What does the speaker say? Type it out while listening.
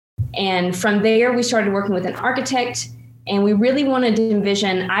And from there, we started working with an architect, and we really wanted to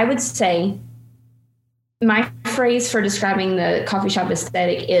envision, I would say, my phrase for describing the coffee shop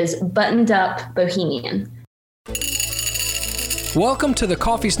aesthetic is buttoned up bohemian. Welcome to the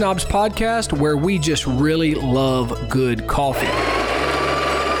Coffee Snobs Podcast, where we just really love good coffee.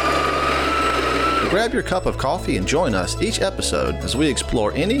 Grab your cup of coffee and join us each episode as we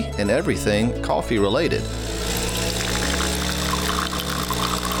explore any and everything coffee related.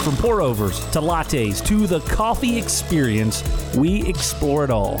 From pour-overs to lattes to the coffee experience, we explore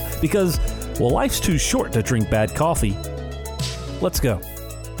it all. Because, well, life's too short to drink bad coffee. Let's go.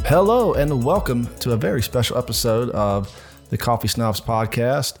 Hello and welcome to a very special episode of the Coffee Snobs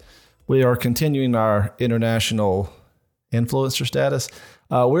Podcast. We are continuing our international influencer status.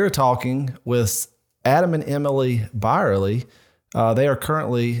 We're talking with Adam and Emily Byerly.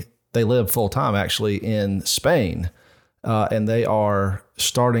 They live full-time actually in Spain. And they are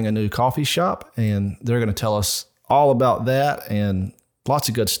starting a new coffee shop, and they're going to tell us all about that and lots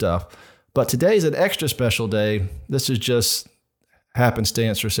of good stuff. But today's an extra special day. This is just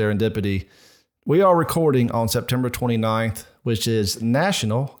happenstance or serendipity. We are recording on September 29th, which is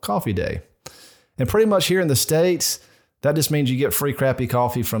National Coffee Day. And pretty much here in the States, that just means you get free crappy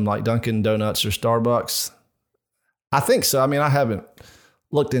coffee from like Dunkin' Donuts or Starbucks. I think so. I mean, I haven't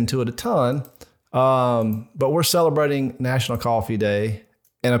looked into it a ton. But we're celebrating National Coffee Day,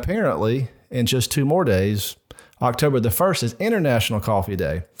 and apparently in just 2 more days, October the 1st is International Coffee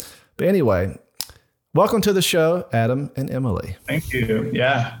Day. But anyway, welcome to the show, Adam and Emily. Thank you.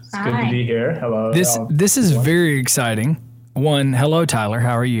 Yeah, it's good to be here. Hello. This is very exciting. One, hello, Tyler.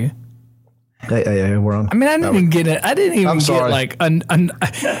 How are you? Hey, we're on. I mean, I didn't even get it. I didn't even get like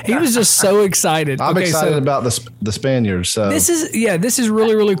he was just so excited. I'm excited about the Spaniards. So this is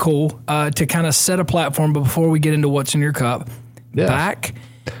really, really cool to kind of set a platform. But before we get into what's in your cup, back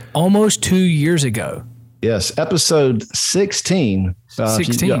almost 2 years ago. Yes, episode 16.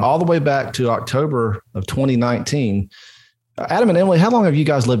 16. All the way back to October of 2019. Adam and Emily, how long have you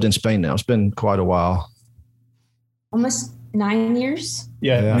guys lived in Spain now? It's been quite a while. Almost 9 years.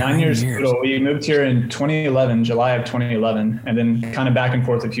 Yeah, 9 years. We moved here in 2011, July of 2011, and then kind of back and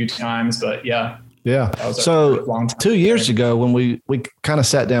forth a few times. But yeah. So 2 years ago, when we kind of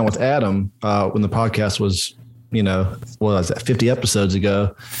sat down with Adam, when the podcast was, what was that, 50 episodes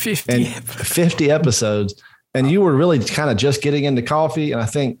ago? 50 episodes. And you were really kind of just getting into coffee. And I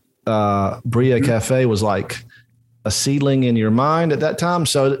think Brilla Cafe was like a seedling in your mind at that time.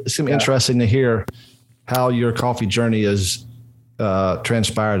 So it's going to be interesting to hear how your coffee journey is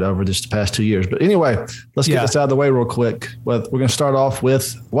transpired over this past 2 years. But anyway, let's get this out of the way real quick. We're going to start off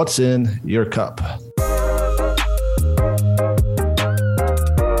with what's in your cup.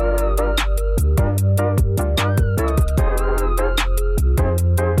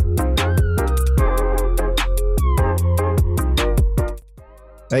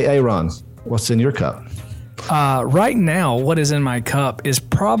 Hey, Aaron, what's in your cup? Right now, what is in my cup is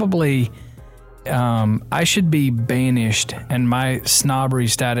probably... I should be banished and my snobbery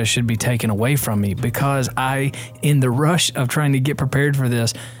status should be taken away from me because in the rush of trying to get prepared for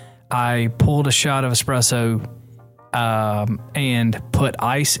this, I pulled a shot of espresso and put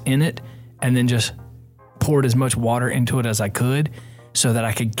ice in it and then just poured as much water into it as I could so that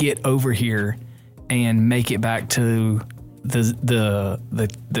I could get over here and make it back to the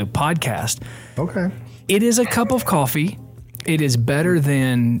podcast. Okay. It is a cup of coffee. It is better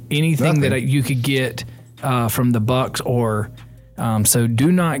than anything that you could get from the Bucks or so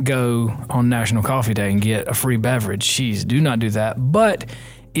do not go on National Coffee Day and get a free beverage. Jeez, do not do that. But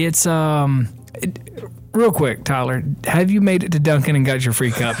it's real quick, Tyler, have you made it to Dunkin' and got your free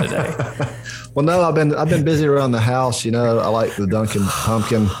cup today? Well, no, I've been busy around the house. I like the Dunkin'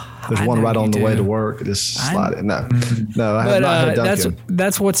 pumpkin. There's one right on the way to work. Just slide it. No, I have not had Dunkin'.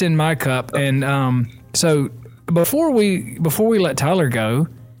 That's what's in my cup. And so before we let Tyler go,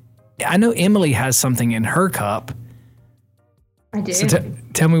 I know Emily has something in her cup. I do. So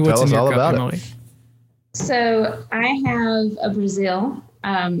tell me what's in your cup, Emily. So I have a Brazil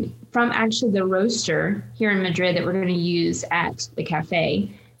from actually the roaster here in Madrid that we're going to use at the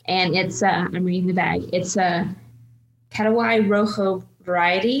cafe. And it's, I'm reading the bag. It's a Catuai Rojo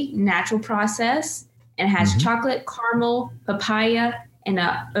variety, natural process, and it has chocolate, caramel, papaya, and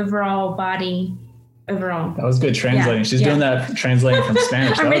a overall. That was good translating. She's doing that translating from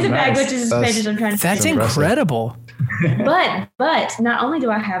Spanish. I'm reading the bag, which is Spanish. I'm trying to. That's incredible. But not only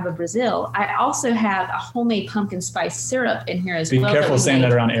do I have a Brazil, I also have a homemade pumpkin spice syrup in here as well. Be careful saying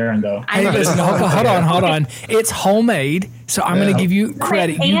that around Aaron, though. Hey, listen, hold on. It's homemade, so I'm going to give you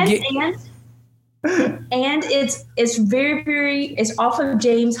credit. And it's very, very, it's off of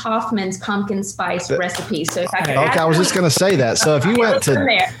James Hoffman's pumpkin spice recipe. So if I could I was just going to say that. So if you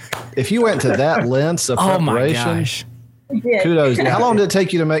went to that lengths of preparation, kudos. How long did it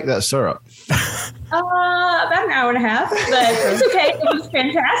take you to make that syrup? About an hour and a half, but it's okay. It was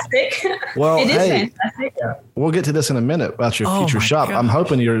fantastic. Well, it is fantastic. We'll get to this in a minute about your future shop. gosh. I'm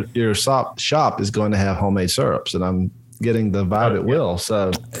hoping your shop is going to have homemade syrups, and I'm getting the vibe it will.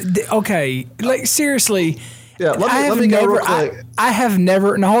 So, okay, like seriously. Yeah, let me go real quick. I have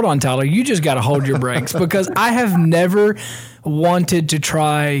never. Now hold on, Tyler. You just got to hold your brakes because I have never wanted to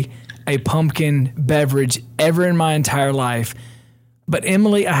try a pumpkin beverage ever in my entire life. But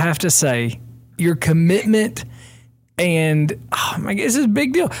Emily, I have to say, your commitment and oh my God, this is a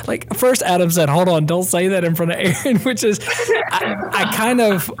big deal. Like first, Adam said, "Hold on, don't say that in front of Aaron," which is, I kind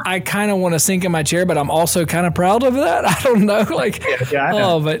of want to sink in my chair, but I'm also kind of proud of that. I don't know, like, I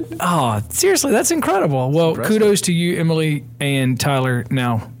know. Seriously, that's incredible. Well, kudos to you, Emily and Tyler.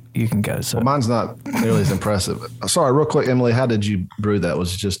 Now you can go. So mine's not nearly as impressive. Sorry, real quick, Emily, how did you brew that?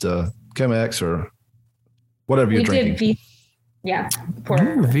 Was it just a Chemex or whatever you're drinking?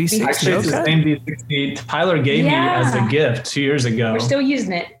 V60. Actually, it's the same V60 Tyler gave me as a gift 2 years ago. We're still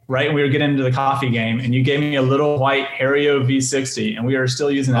using it. Right, we were getting into the coffee game, and you gave me a little white Hario V60, and we are still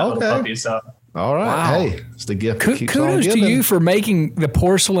using that little puppy. So, all right, wow. Hey, it's the gift. Kudos to you for making the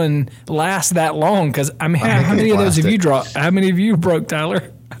porcelain last that long. Because I mean, how many of those have you dropped? How many of you broke,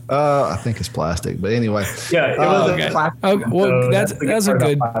 Tyler? I think it's plastic, but anyway. Yeah, it was plastic. Okay, well, that's a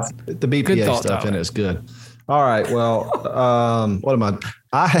good. The BPA stuff in it is good. All right. Well, what am I?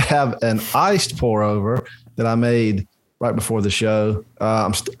 I have an iced pour over that I made right before the show. I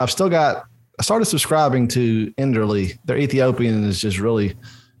started subscribing to Enderly. Their Ethiopian is just really,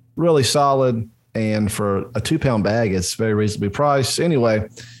 really solid. And for a 2-pound bag, it's very reasonably priced. Anyway,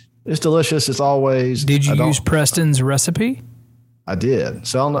 it's delicious as always. Did you use Preston's recipe? I did.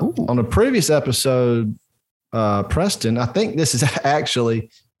 So on the previous episode, Preston, I think this is actually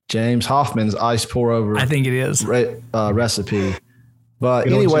James Hoffman's ice pour over. I think it is recipe. But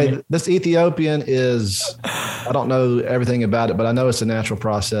anyway, this Ethiopian is, I don't know everything about it, but I know it's a natural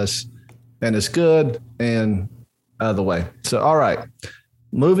process and it's good and out of the way. So, all right,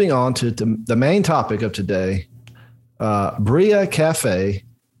 moving on to the main topic of today, Brilla Cafe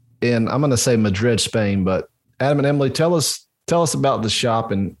in, I'm going to say Madrid, Spain, but Adam and Emily, tell us about the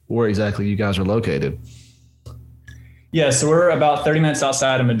shop and where exactly you guys are located. Yeah, so we're about 30 minutes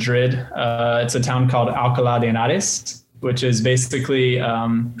outside of Madrid. It's a town called Alcalá de Henares, which is basically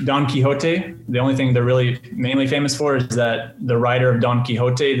Don Quixote. The only thing they're really mainly famous for is that the writer of Don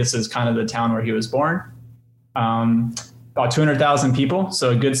Quixote, this is kind of the town where he was born. About 200,000 people,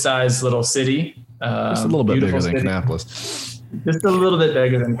 so a good-sized little city. Just a little bit bigger than Kannapolis. Just a little bit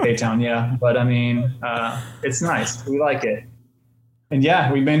bigger than K-Town, yeah. But, I mean, it's nice. We like it. And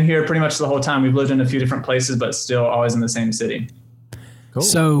yeah, we've been here pretty much the whole time. We've lived in a few different places, but still always in the same city. Cool.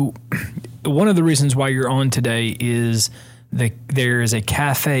 So one of the reasons why you're on today is there is a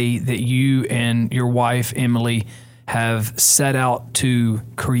cafe that you and your wife, Emily, have set out to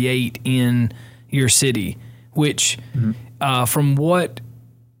create in your city, which from what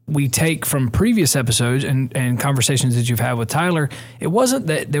we take from previous episodes and conversations that you've had with Tyler, it wasn't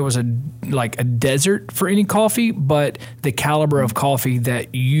that there was a desert for any coffee, but the caliber of coffee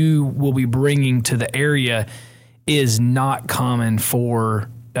that you will be bringing to the area is not common for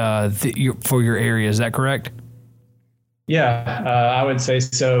your area. Is that correct? Yeah, I would say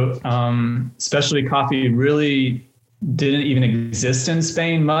so. Specialty coffee really didn't even exist in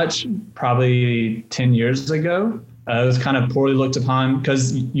Spain much, probably 10 years ago. It was kind of poorly looked upon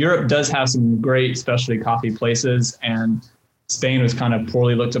because Europe does have some great specialty coffee places, and Spain was kind of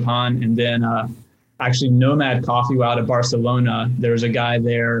poorly looked upon. And then actually Nomad Coffee out of Barcelona, there was a guy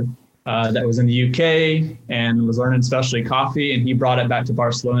there that was in the UK and was learning specialty coffee, and he brought it back to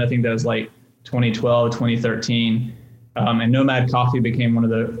Barcelona. I think that was like 2012, 2013. And Nomad Coffee became one of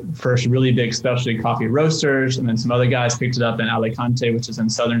the first really big specialty coffee roasters. And then some other guys picked it up in Alicante, which is in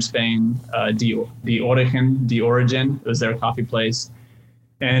southern Spain. De Origin was their coffee place.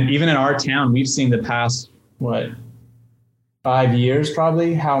 And even in our town, we've seen the past, 5 years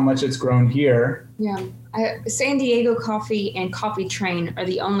probably, how much it's grown here. Yeah. San Diego Coffee and Coffee Train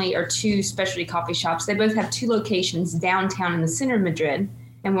are two specialty coffee shops. They both have two locations downtown in the center of Madrid.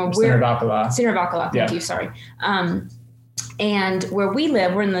 And Center of Alcalá, thank you, sorry. And where we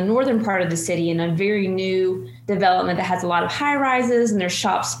live, we're in the northern part of the city in a very new development that has a lot of high rises and there's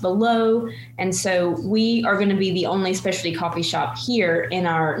shops below. And so we are going to be the only specialty coffee shop here in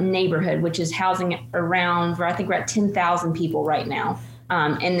our neighborhood, which is housing around, I think we're at 10,000 people right now.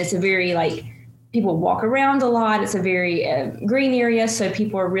 And it's a very people walk around a lot. It's a very green area, so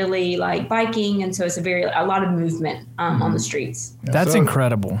people are really like biking, and so it's a lot of movement on the streets. That's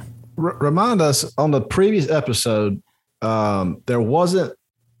incredible. Remind us, on the previous episode, there wasn't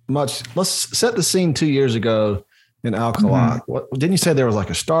much. Let's set the scene 2 years ago in Alcala. Didn't you say there was like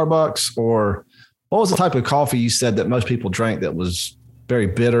a Starbucks, or what was the type of coffee you said that most people drank that was very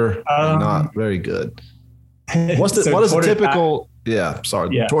bitter and not very good? What is the typical?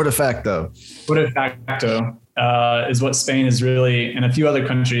 Torta Facto. Torta Facto is what Spain is really, and a few other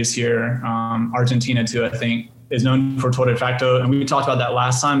countries here, Argentina too, I think, is known for Torta Facto. And we talked about that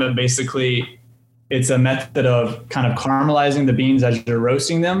last time, but basically it's a method of kind of caramelizing the beans as you're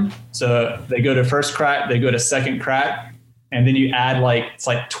roasting them. So they go to first crack, they go to second crack, and then you add it's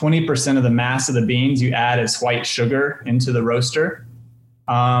like 20% of the mass of the beans you add as white sugar into the roaster.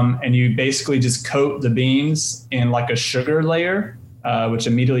 And you basically just coat the beans in like a sugar layer, which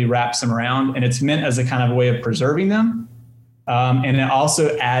immediately wraps them around. And it's meant as a kind of way of preserving them. And it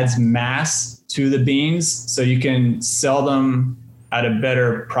also adds mass to the beans, so you can sell them at a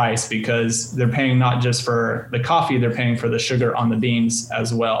better price because they're paying not just for the coffee, they're paying for the sugar on the beans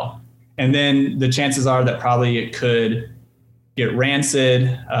as well. And then the chances are that probably it could get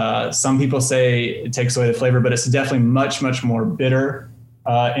rancid. Some people say it takes away the flavor, but it's definitely much, much more bitter.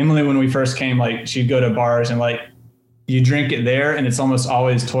 Emily, when we first came, she'd go to bars and you drink it there, and it's almost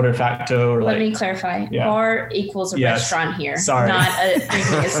always Torta Facto. Or Let me clarify. Yeah. Bar equals a restaurant here, not a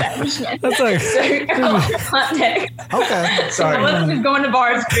drinking establishment. That's like so, context. Okay, sorry. I wasn't just going to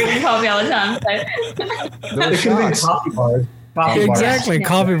bars drinking coffee all the time. It could be coffee bars. Exactly,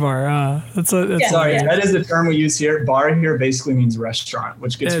 coffee bar. Sorry, that is the term we use here. Bar here basically means restaurant,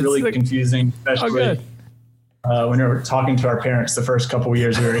 which gets really confusing, especially when we were talking to our parents the first couple of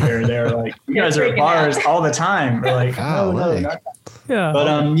years we were here. They were like, "You guys are at bars all the time." We're like, "Oh no, not that." Yeah.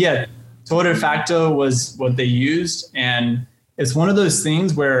 But Torta Facto was what they used, and it's one of those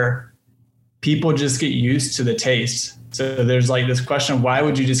things where people just get used to the taste. So there's this question of why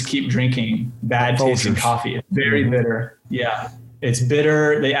would you just keep drinking bad tasting coffee? It's very bitter. Yeah, it's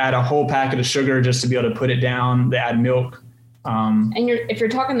bitter. They add a whole packet of sugar just to be able to put it down. They add milk. And if you're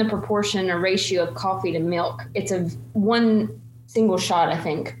talking the proportion or ratio of coffee to milk, it's one single shot, I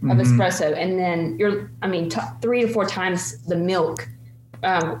think, of espresso, and then 3 to 4 times the milk,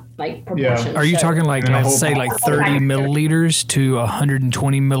 proportion. Yeah. Are you talking let's say 30 milliliters to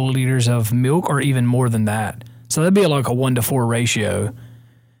 120 milliliters of milk, or even more than that? So that'd be a 1 to 4 ratio.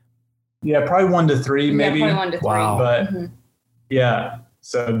 Yeah, probably 1 to 3, maybe. Yeah, probably 1 to 3. Wow. But yeah.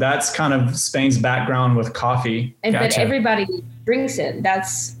 So that's kind of Spain's background with coffee. But everybody drinks it.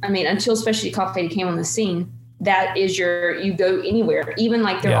 That's, until specialty coffee came on the scene, that is you go anywhere. Even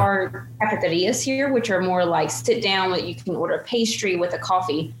there are cafeterias here, which are more sit down, you can order a pastry with a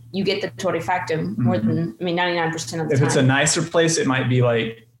coffee. You get the Torta Facto more than, 99% of the time. If it's a nicer place, it might be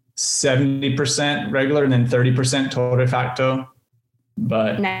 70% regular and then 30% Torta Facto.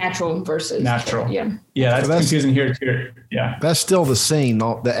 But natural versus natural. Yeah, that's confusing here too. Yeah, that's still the scene.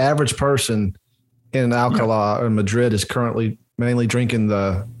 The average person in Alcala or Madrid is currently mainly drinking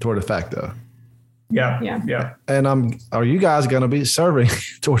the Torta Facto. Yeah. And are you guys going to be serving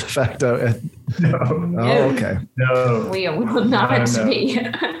Torta Facto? No. Oh, okay. No, we will not be.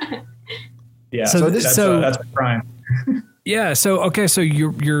 Yeah. So that's a crime. Yeah. So so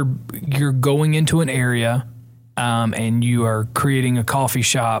you're going into an area. And you are creating a coffee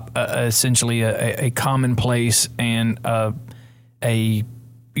shop, essentially a common place, and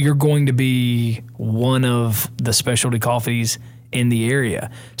you're going to be one of the specialty coffees in the area.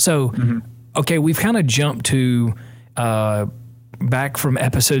 So, okay, we've kind of jumped to back from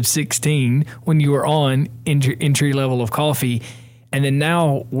episode 16 when you were on entry level of coffee, and then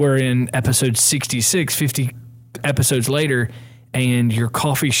now we're in episode 66, 50 episodes later, and your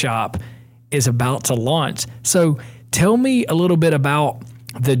coffee shop is about to launch. So tell me a little bit about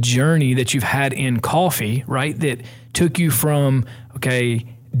the journey that you've had in coffee, right? That took you from,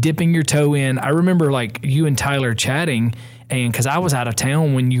 dipping your toe in. I remember you and Tyler chatting, and cause I was out of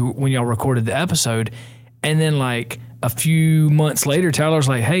town when y'all recorded the episode. And then a few months later, Tyler's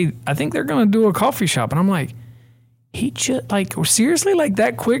like, "Hey, I think they're going to do a coffee shop." And I'm like, he just seriously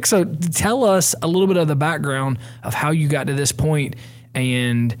that quick? So tell us a little bit of the background of how you got to this point.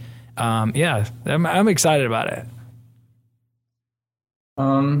 And I'm excited about it.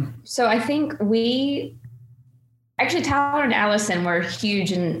 So I think Tyler and Allison were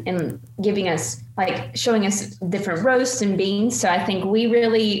huge in giving us, showing us different roasts and beans. So I think we've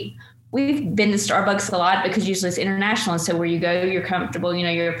been to Starbucks a lot because usually it's international. And so where you go, you're comfortable,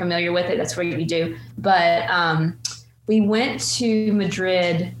 you're familiar with it. That's what you do. But we went to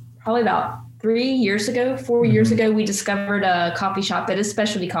Madrid probably about 4 years ago, we discovered a coffee shop that is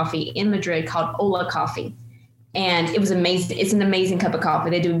specialty coffee in Madrid called Ola Coffee. And it was amazing. It's an amazing cup of coffee.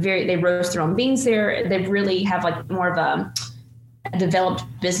 They roast their own beans there. They really have like more of a developed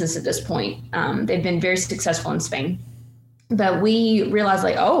business at this point. They've been very successful in Spain. But we realized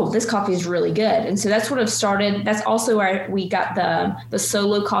like, oh, this coffee is really good. And so that's sort of started. That's also where we got the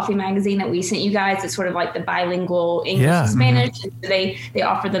Solo Coffee magazine that we sent you guys. It's sort of like the bilingual English and Spanish. And they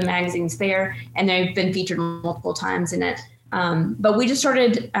offer the magazines there, and they've been featured multiple times in it. But we just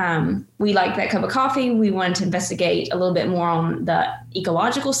started, we liked that cup of coffee. We wanted to investigate a little bit more on the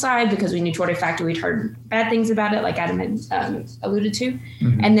ecological side because we knew Torrefacto, we'd heard bad things about it, like Adam had alluded to.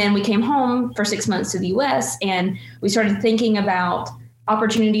 And then we came home for 6 months to the US, and we started thinking about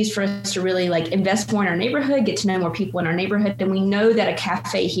opportunities for us to really like invest more in our neighborhood, get to know more people in our neighborhood. And we know that a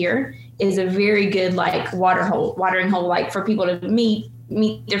cafe here is a very good like watering hole, like for people to meet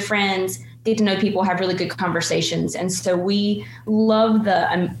their friends, get to know people, have really good conversations. And so we love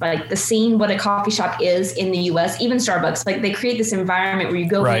the scene, what a coffee shop is in the US, even Starbucks. Like they create this environment where you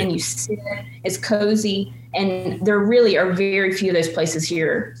go in, you sit, it's cozy. And there really are very few of those places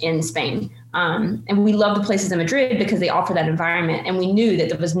here in Spain. And we love the places in Madrid because they offer that environment. And we knew that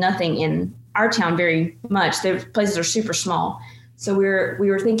there was nothing in our town very much. The places are super small. So we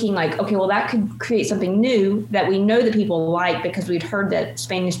were thinking like, okay, well, that could create something new that we know that people like because we'd heard that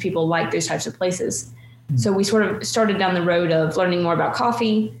Spanish people like those types of places. So we sort of started down the road of learning more about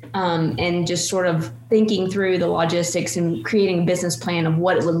coffee and just sort of thinking through the logistics and creating a business plan of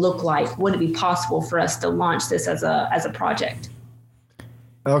what it would look like. Would it be possible for us to launch this as a project?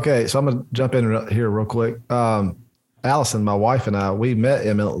 Okay, so I'm going to jump in here real quick. Allison, my wife, and I, we met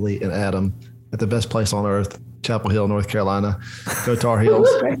Emily and Adam at the best place on earth, Chapel Hill, North Carolina. Go Tar Heels.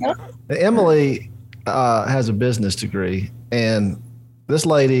 Emily has a business degree, and this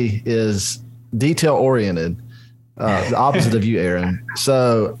lady is detail-oriented, the opposite of you, Aaron.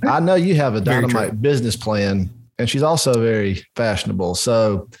 So I know you have a dynamite business plan, and she's also very fashionable.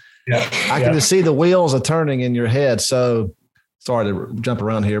 So I can just see the wheels are turning in your head. So sorry to jump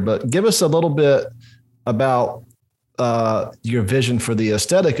around here, but give us a little bit about your vision for the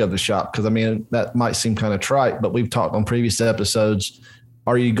aesthetic of the shop. Cause I mean, that might seem kind of trite, but we've talked on previous episodes.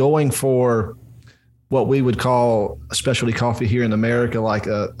 Are you going for what we would call a specialty coffee here in America, like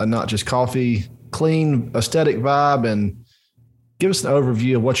a not just coffee, clean aesthetic vibe? And give us an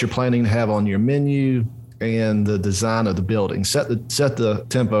overview of what you're planning to have on your menu and the design of the building. Set the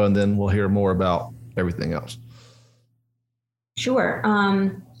tempo, and then we'll hear more about everything else. Sure.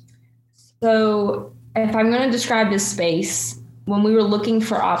 So if I'm going to describe this space, when we were looking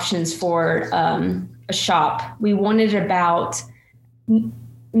for options for a shop, we wanted about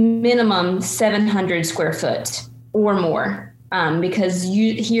minimum 700 square foot or more, because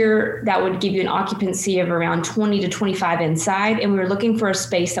here that would give you an occupancy of around 20 to 25 inside. And we were looking for a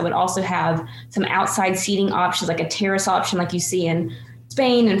space that would also have some outside seating options, like a terrace option, like you see in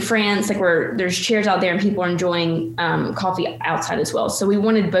Spain and France, like where there's chairs out there and people are enjoying coffee outside as well. So we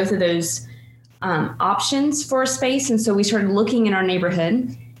wanted both of those options for a space. And so we started looking in our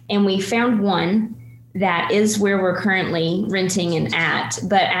neighborhood, and we found one that is where we're currently renting and at.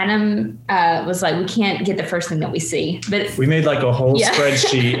 But Adam was like, we can't get the first thing that we see. But we made like a whole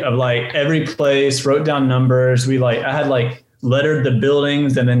spreadsheet of like every place, wrote down numbers. I had like lettered the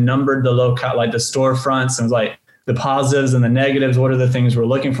buildings and then numbered the locale, like the storefronts, and was like the positives and the negatives. What are the things we're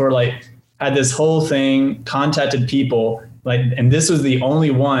looking for? Like had this whole thing, contacted people. Like, and this was the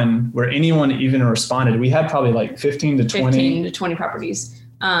only one where anyone even responded. We had probably like 15 to 20 properties.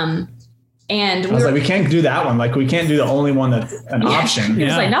 And I was like, we can't do that one. Like, we can't do the only one that's an option. He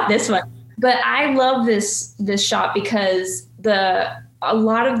was like, not this one. But I love this shop because a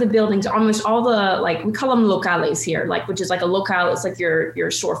lot of the buildings, almost all the, like, we call them locales here, like, which is like a locale. It's like your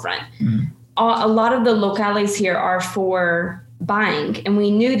storefront. Mm-hmm. A lot of the locales here are for buying, and we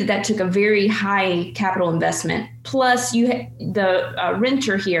knew that took a very high capital investment. Plus, the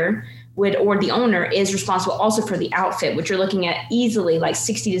renter here or the owner is responsible also for the outfit, which you're looking at easily like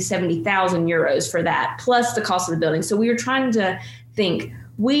 60 to 70,000 euros for that, plus the cost of the building. So we were trying to think,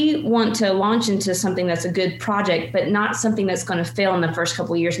 we want to launch into something that's a good project, but not something that's going to fail in the first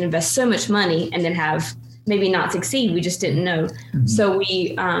couple of years and invest so much money and then have maybe not succeed. We just didn't know. Mm-hmm. So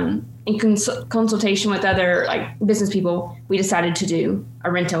we, in consultation with other like business people, we decided to do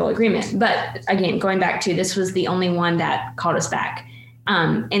a rental agreement. But again, going back to, this was the only one that called us back.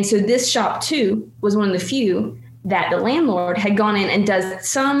 And so this shop too was one of the few that the landlord had gone in and does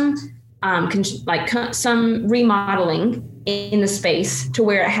some some remodeling in the space to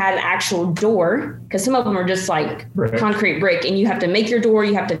where it had an actual door, because some of them are just like concrete brick and you have to make your door,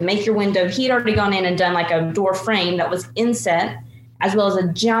 you have to make your window. He had already gone in and done like a door frame that was inset, as well as a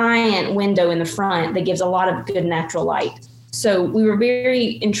giant window in the front that gives a lot of good natural light. So we were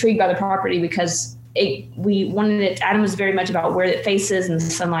very intrigued by the property because we wanted it. Adam was very much about where it faces and the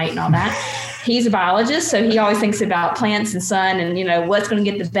sunlight and all that. He's a biologist, so he always thinks about plants and sun and, what's going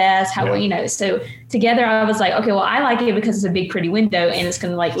to get the best, so together I was like, okay, well, I like it because it's a big, pretty window and it's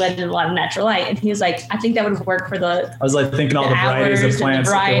going to like let in a lot of natural light. And he was like, I think that would work for I was like thinking all the varieties of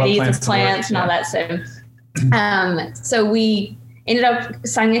plants, and all that. So we ended up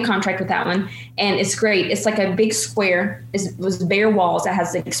signing a contract with that one, and it's great. It's like a big square. It was bare walls that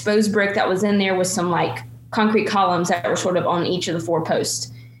has the exposed brick that was in there with some like concrete columns that were sort of on each of the 4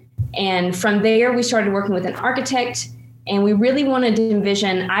 posts. And from there, we started working with an architect, and we really wanted to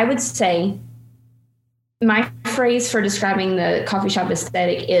envision, I would say, my phrase for describing the coffee shop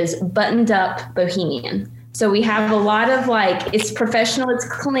aesthetic is buttoned up bohemian. So we have a lot of like, it's professional, it's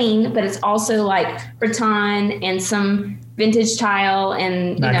clean, but it's also like rattan and some vintage tile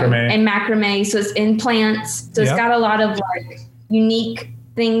and macrame. So it's in plants. So it's got a lot of like unique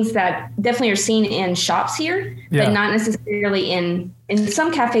things that definitely are seen in shops here, but not necessarily in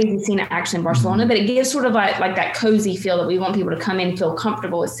some cafes you've seen it actually in Barcelona, but it gives sort of like that cozy feel that we want people to come in and feel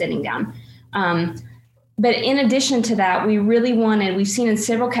comfortable with sitting down. But in addition to that, we've seen in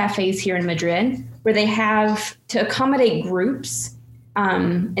several cafes here in Madrid where they have, to accommodate groups,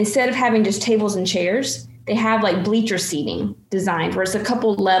 instead of having just tables and chairs, they have like bleacher seating designed where it's a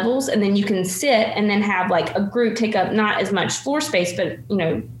couple levels and then you can sit and then have like a group take up not as much floor space, but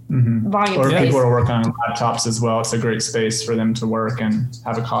volume or space. People are working on laptops as well. It's a great space for them to work and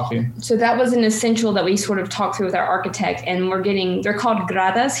have a coffee. So that was an essential that we sort of talked through with our architect, and they're called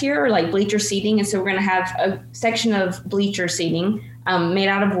gradas here, or like bleacher seating. And so we're going to have a section of bleacher seating made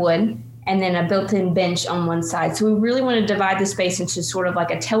out of wood, and then a built-in bench on one side. So we really want to divide the space into sort of like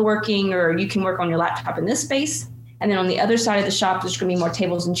a teleworking, or you can work on your laptop in this space. And then on the other side of the shop, there's going to be more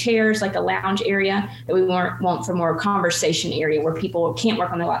tables and chairs, like a lounge area that we want for more conversation area where people can't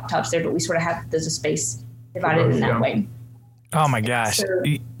work on their laptops there, but we sort of have, there's a space divided in that way. Oh my gosh. So,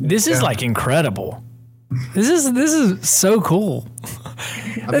 this is like incredible. This is so cool.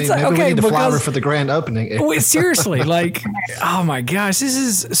 I mean, maybe we need to flower for the grand opening. Seriously, like, oh my gosh, this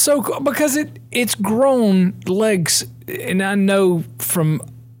is so cool because it's grown legs, and I know from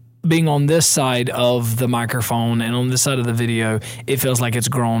being on this side of the microphone and on this side of the video, it feels like it's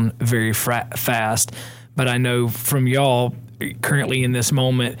grown very fast. But I know from y'all currently in this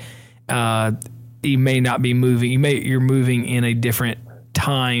moment, you may not be moving. You're moving in a different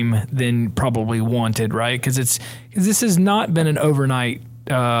time than probably wanted, right? Because this has not been an overnight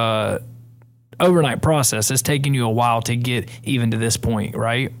process. It's taken you a while to get even to this point,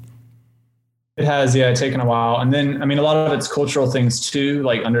 right? It has, taken a while. And then, I mean, a lot of it's cultural things too,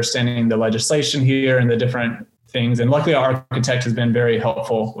 like understanding the legislation here and the different things. And luckily our architect has been very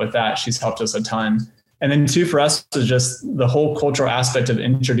helpful with that. She's helped us a ton. And then two, for us, is just the whole cultural aspect of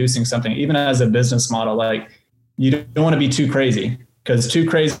introducing something, even as a business model. Like, you don't want to be too crazy, because too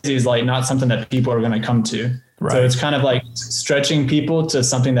crazy is like not something that people are going to come to. Right. So it's kind of like stretching people to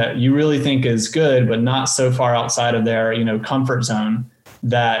something that you really think is good, but not so far outside of their, comfort zone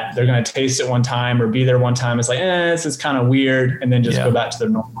that they're going to taste it one time or be there one time. It's like, this is kind of weird. And then just go back to their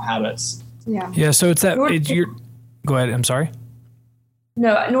normal habits. Yeah. Yeah. So it's that, go ahead. I'm sorry.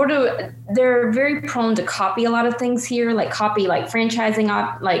 No, they're very prone to copy a lot of things here, like franchising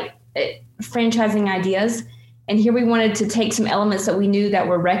ideas. And here we wanted to take some elements that we knew that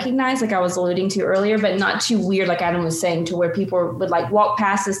were recognized, like I was alluding to earlier, but not too weird, like Adam was saying, to where people would like walk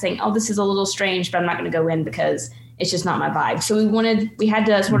past this thing, oh, this is a little strange, but I'm not going to go in because it's just not my vibe. So we had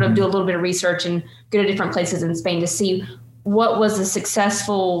to sort of do a little bit of research and go to different places in Spain to see what was a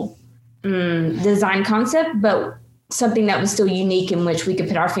successful design concept, but something that was still unique in which we could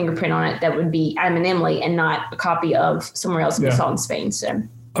put our fingerprint on it that would be Adam and Emily and not a copy of somewhere else we saw in Spain. So.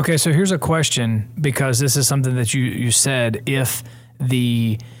 Okay, so here's a question, because this is something that you said. If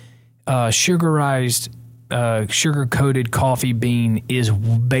the sugar-coated coffee bean is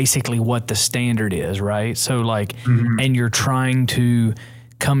basically what the standard is, right? So like, and you're trying to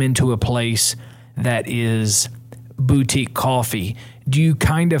come into a place that is boutique coffee, do you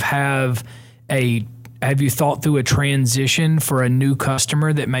kind of have a have you thought through a transition for a new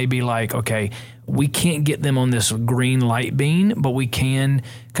customer that may be like, okay, we can't get them on this green light bean, but we can,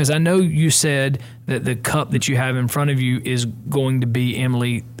 because I know you said that the cup that you have in front of you is going to be,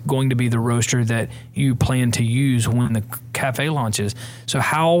 Emily, going to be the roaster that you plan to use when the cafe launches. So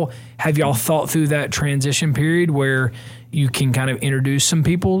how have y'all thought through that transition period where you can kind of introduce some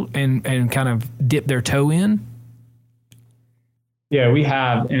people and kind of dip their toe in? Yeah, we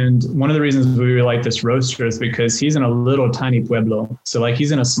have. And one of the reasons we really like this roaster is because he's in a little tiny pueblo. So like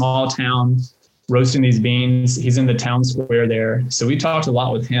he's in a small town roasting these beans. He's in the town square there. So we talked a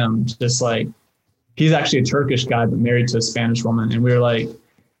lot with him, just like, he's actually a Turkish guy, but married to a Spanish woman. And we were like,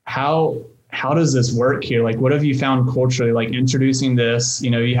 how does this work here? Like, what have you found culturally, like introducing this,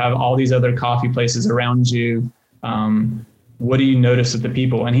 you have all these other coffee places around you. What do you notice with the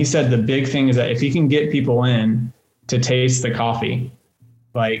people? And he said, the big thing is that if he can get people in to taste the coffee,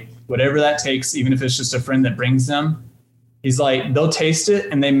 like whatever that takes, even if it's just a friend that brings them, he's like, they'll taste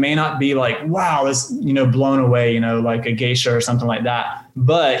it and they may not be like, wow, this, blown away, like a geisha or something like that.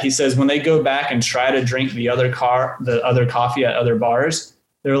 But he says, when they go back and try to drink the other coffee at other bars,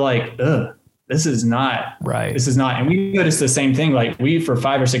 they're like, ugh, this is not right. This is not. And we noticed the same thing. Like we, for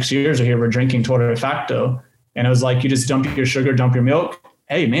 5 or 6 years are here, we're drinking torrefacto. And it was like, you just dump your sugar, dump your milk.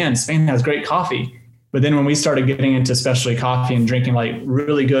 Hey man, Spain has great coffee. But then when we started getting into specialty coffee and drinking like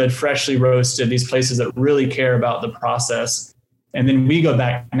really good, freshly roasted, these places that really care about the process. And then we go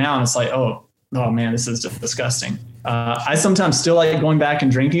back now and it's like, oh man, this is just disgusting. I sometimes still like going back and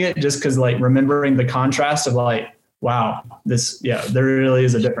drinking it just because like remembering the contrast of like, wow, there really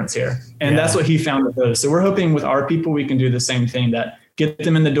is a difference here. And that's what he found with those. So we're hoping with our people, we can do the same thing, that get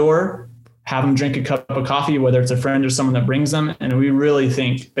them in the door, have them drink a cup of coffee, whether it's a friend or someone that brings them. And we really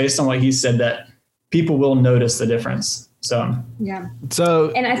think, based on what he said, that people will notice the difference. So, yeah.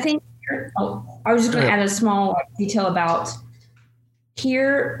 So, and I think, I was just going to add a small detail about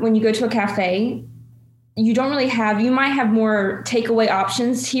here. When you go to a cafe, you don't really you might have more takeaway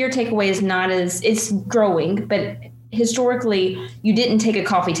options. Here, takeaway is not it's growing, but historically you didn't take a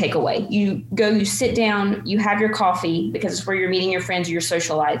coffee takeaway. You go, you sit down, you have your coffee because it's where you're meeting your friends or you're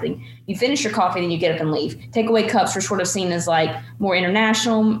socializing. You finish your coffee, then you get up and leave. Takeaway cups are sort of seen as like more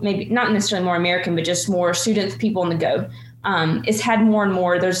international, maybe not necessarily more American, but just more students, people on the go. It's had more and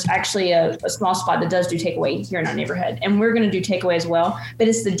more. There's actually a small spot that does do takeaway here in our neighborhood, and we're going to do takeaway as well. But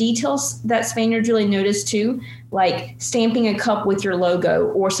it's the details that Spaniards really notice too, like stamping a cup with your logo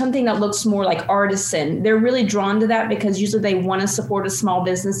or something that looks more like artisan. They're really drawn to that because usually they want to support a small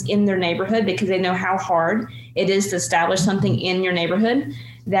business in their neighborhood because they know how hard it is to establish something in your neighborhood,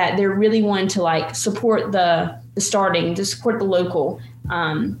 that they're really wanting to like support the starting, to support the local.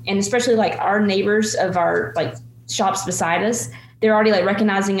 And especially like our neighbors of our like shops beside us, they're already like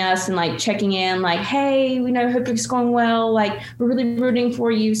recognizing us and like checking in, like, hey, we know, hope it's going well, like we're really rooting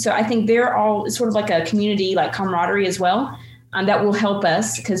for you. So I think they're all, it's sort of like a community like camaraderie as well, that will help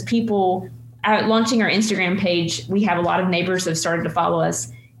us, because people launching our Instagram page, we have a lot of neighbors that have started to follow us,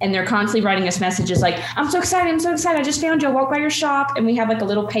 and they're constantly writing us messages like, I'm so excited, I just found you, I walked by your shop. And we have like a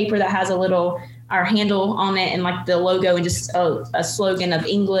little paper that has our handle on it and like the logo and just a slogan of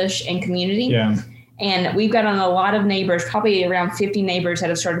English and community. Yeah. And we've got on a lot of neighbors, probably around 50 neighbors that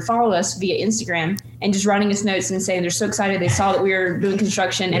have started to follow us via Instagram and just writing us notes and saying they're so excited. They saw that we were doing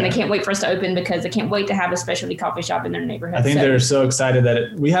construction and they can't wait for us to open because they can't wait to have a specialty coffee shop in their neighborhood. I think they're so excited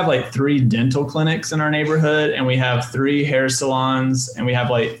that we have like 3 dental clinics in our neighborhood, and we have 3 hair salons, and we have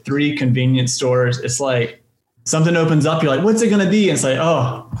like 3 convenience stores. It's like something opens up, you're like, what's it going to be? And it's like,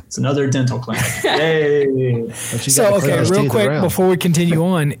 oh, it's another dental clinic. Yay. So, okay, real quick before we continue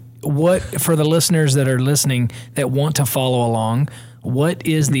on, what, for the listeners that are listening that want to follow along, what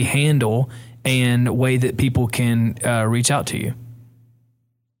is the handle and way that people can reach out to you?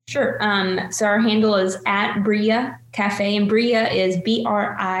 Sure. So our handle is at Brilla Cafe, and Brilla is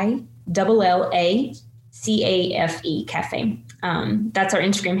BRILLACAFE Cafe. That's our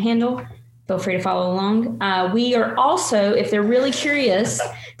Instagram handle. Feel free to follow along. We are also, if they're really curious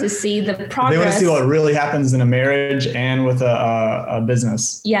to see the progress. They want to see what really happens in a marriage and with a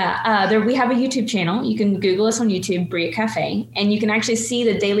business. Yeah. We have a YouTube channel. You can Google us on YouTube, Brilla Cafe, and you can actually see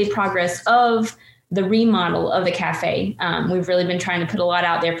the daily progress of the remodel of the cafe. We've really been trying to put a lot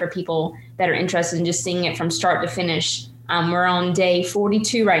out there for people that are interested in just seeing it from start to finish. We're on day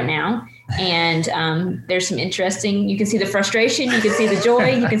 42 right now. And there's some interesting, you can see the frustration, you can see the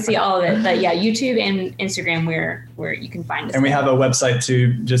joy, you can see all of it. But yeah, YouTube and Instagram where you can find us. And we have a website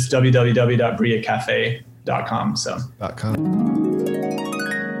too, just www.brillacafe.com.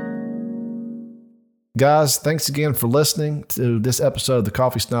 Guys, thanks again for listening to this episode of the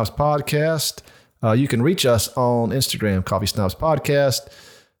Coffee Snobs Podcast. You can reach us on Instagram, Coffee Snobs Podcast,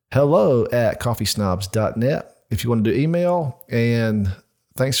 hello@coffeesnobs.net if you want to do email. And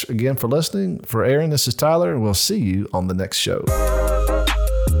thanks again for listening. For Aaron, this is Tyler, and we'll see you on the next show.